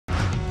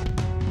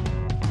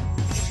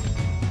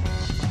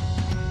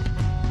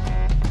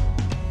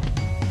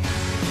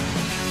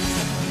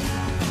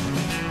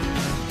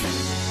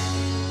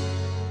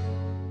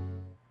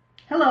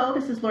Hello,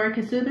 this is Lori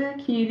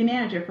Kasuba, Community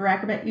Manager for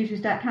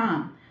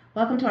AcrobatUsers.com.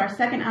 Welcome to our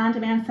second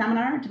on-demand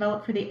seminar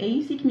developed for the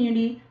AEC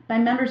community by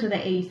members of the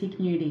AEC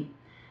community.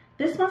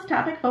 This month's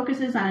topic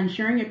focuses on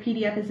ensuring your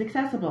PDF is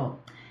accessible.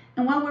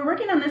 And while we're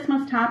working on this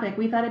month's topic,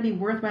 we thought it'd be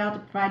worthwhile to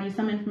provide you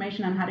some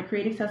information on how to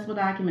create accessible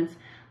documents,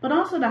 but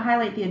also to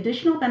highlight the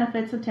additional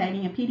benefits of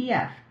tagging a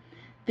PDF.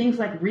 Things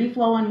like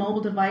reflow on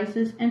mobile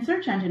devices and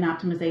search engine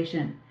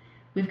optimization.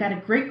 We've got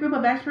a great group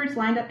of experts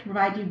lined up to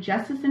provide you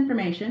just this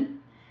information.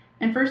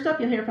 And first up,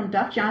 you'll hear from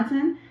Duff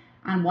Johnson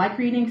on why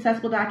creating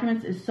accessible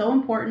documents is so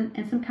important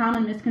and some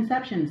common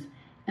misconceptions.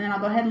 And then I'll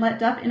go ahead and let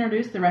Duff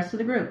introduce the rest of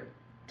the group.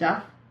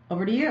 Duff,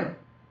 over to you.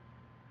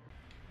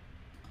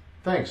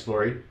 Thanks,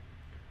 Lori.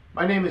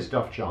 My name is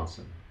Duff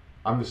Johnson.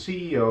 I'm the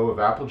CEO of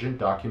Applegent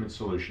Document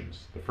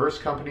Solutions, the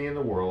first company in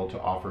the world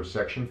to offer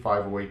Section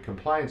 508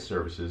 compliance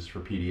services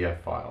for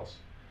PDF files.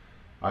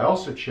 I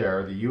also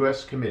chair the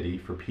U.S. Committee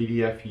for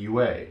PDF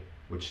UA,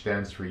 which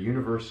stands for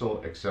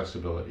Universal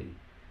Accessibility.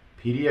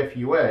 PDF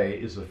UA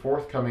is the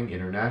forthcoming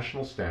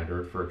international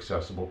standard for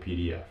accessible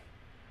PDF.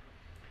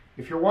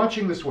 If you're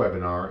watching this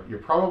webinar, you're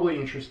probably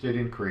interested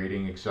in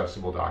creating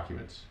accessible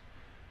documents.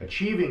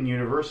 Achieving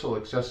universal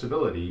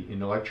accessibility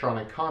in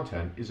electronic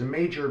content is a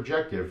major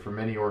objective for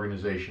many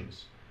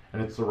organizations,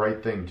 and it's the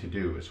right thing to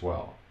do as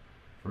well.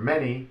 For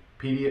many,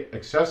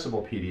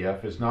 accessible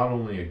PDF is not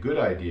only a good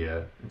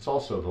idea, it's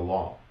also the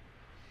law.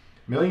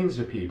 Millions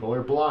of people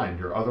are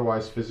blind or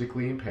otherwise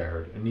physically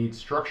impaired and need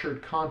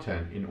structured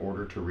content in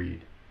order to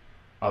read.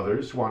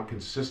 Others want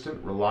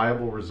consistent,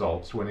 reliable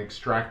results when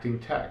extracting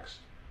text,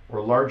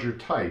 or larger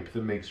type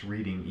that makes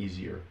reading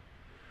easier.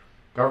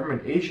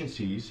 Government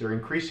agencies are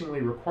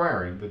increasingly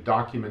requiring that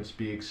documents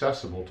be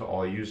accessible to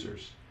all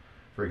users.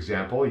 For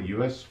example,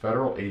 U.S.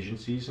 federal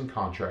agencies and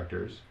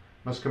contractors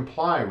must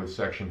comply with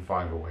Section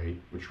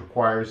 508, which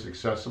requires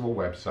accessible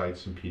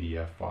websites and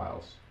PDF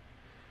files.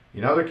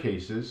 In other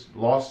cases,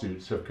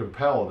 lawsuits have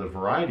compelled a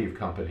variety of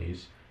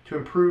companies to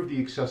improve the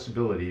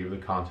accessibility of the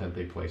content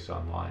they place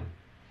online.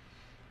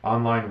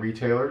 Online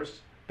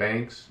retailers,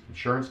 banks,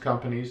 insurance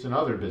companies, and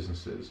other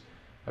businesses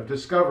have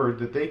discovered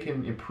that they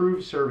can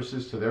improve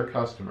services to their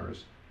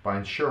customers by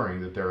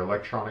ensuring that their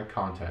electronic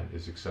content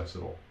is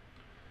accessible.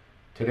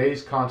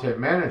 Today's content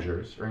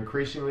managers are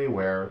increasingly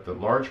aware that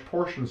large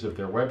portions of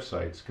their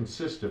websites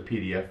consist of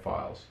PDF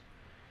files.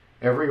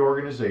 Every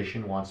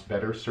organization wants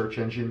better search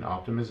engine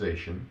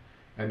optimization,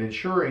 and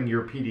ensuring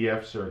your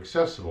PDFs are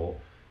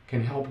accessible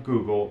can help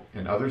Google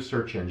and other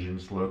search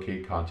engines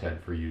locate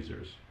content for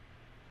users.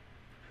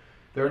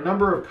 There are a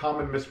number of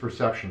common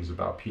misperceptions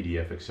about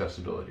PDF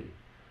accessibility.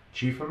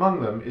 Chief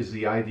among them is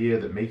the idea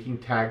that making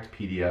tagged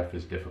PDF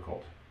is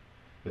difficult.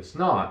 It's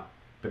not,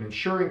 but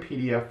ensuring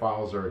PDF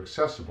files are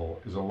accessible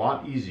is a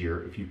lot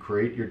easier if you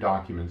create your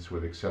documents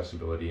with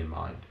accessibility in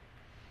mind.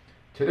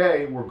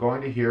 Today, we're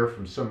going to hear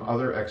from some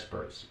other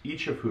experts,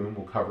 each of whom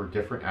will cover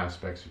different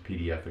aspects of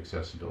PDF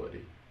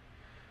accessibility.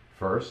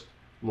 First,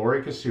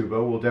 Lori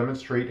Kasuba will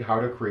demonstrate how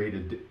to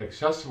create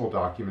accessible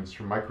documents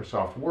from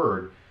Microsoft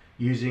Word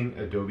using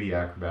Adobe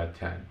Acrobat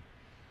 10.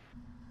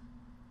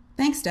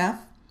 Thanks, Duff.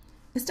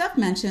 As Duff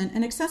mentioned,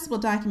 an accessible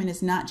document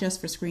is not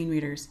just for screen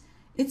readers.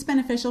 It's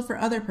beneficial for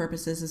other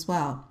purposes as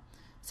well,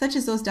 such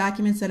as those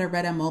documents that are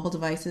read on mobile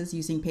devices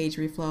using page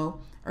reflow,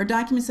 or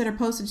documents that are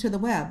posted to the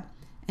web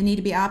and need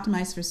to be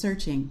optimized for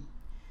searching.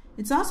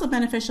 It's also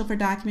beneficial for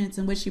documents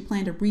in which you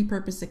plan to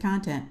repurpose the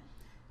content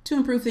to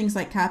improve things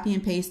like copy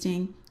and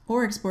pasting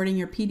or exporting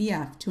your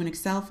PDF to an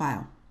Excel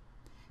file.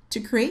 To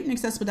create an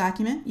accessible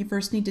document, you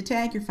first need to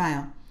tag your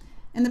file,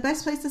 and the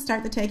best place to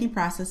start the tagging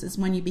process is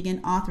when you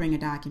begin authoring a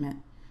document.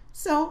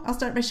 So I'll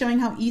start by showing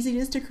how easy it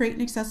is to create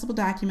an accessible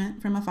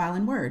document from a file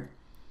in Word.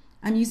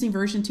 I'm using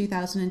version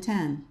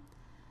 2010.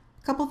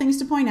 A couple things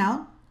to point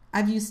out.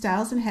 I've used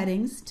styles and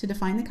headings to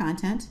define the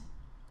content.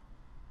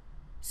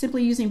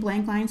 Simply using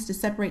blank lines to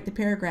separate the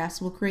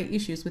paragraphs will create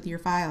issues with your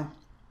file.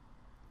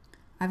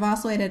 I've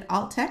also added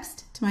alt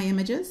text to my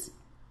images.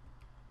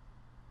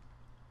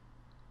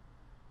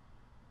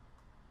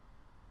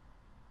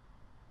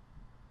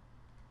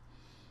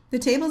 The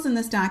tables in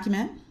this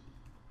document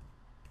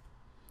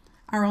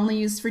are only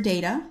used for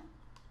data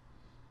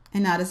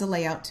and not as a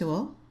layout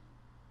tool.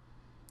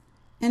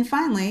 And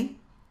finally,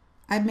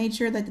 I've made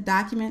sure that the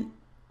document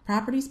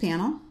properties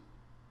panel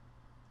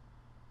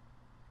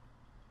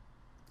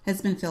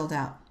has been filled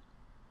out.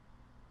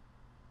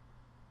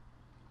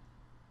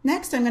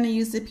 Next, I'm going to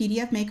use the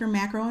PDF Maker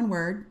macro in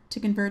Word to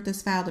convert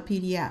this file to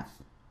PDF.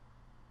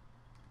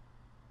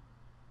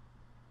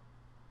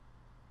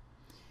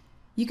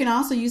 You can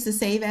also use the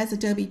Save as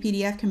Adobe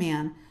PDF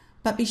command,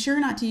 but be sure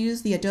not to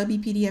use the Adobe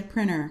PDF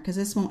printer because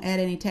this won't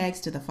add any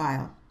tags to the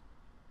file.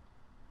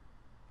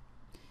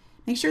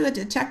 Make sure that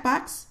the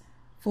checkbox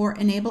for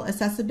Enable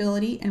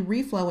Accessibility and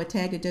Reflow with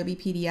Tag Adobe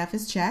PDF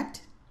is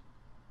checked.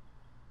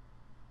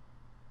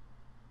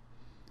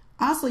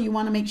 Also, you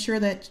want to make sure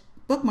that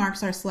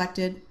bookmarks are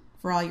selected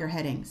for all your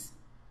headings.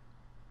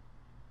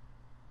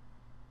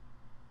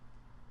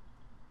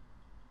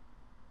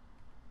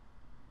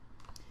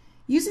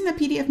 Using the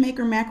PDF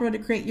Maker macro to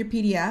create your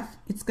PDF,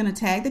 it's going to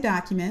tag the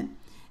document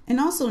and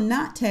also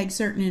not tag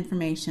certain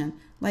information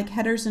like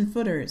headers and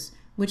footers,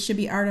 which should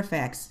be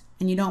artifacts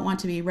and you don't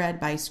want to be read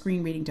by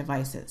screen reading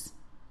devices.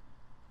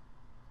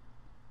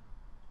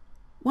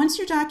 Once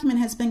your document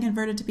has been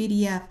converted to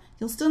PDF,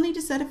 you'll still need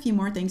to set a few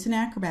more things in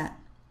Acrobat.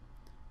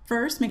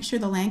 First, make sure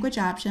the language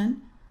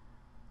option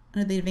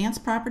under the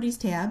Advanced Properties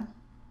tab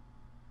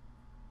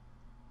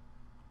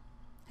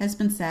has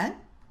been set.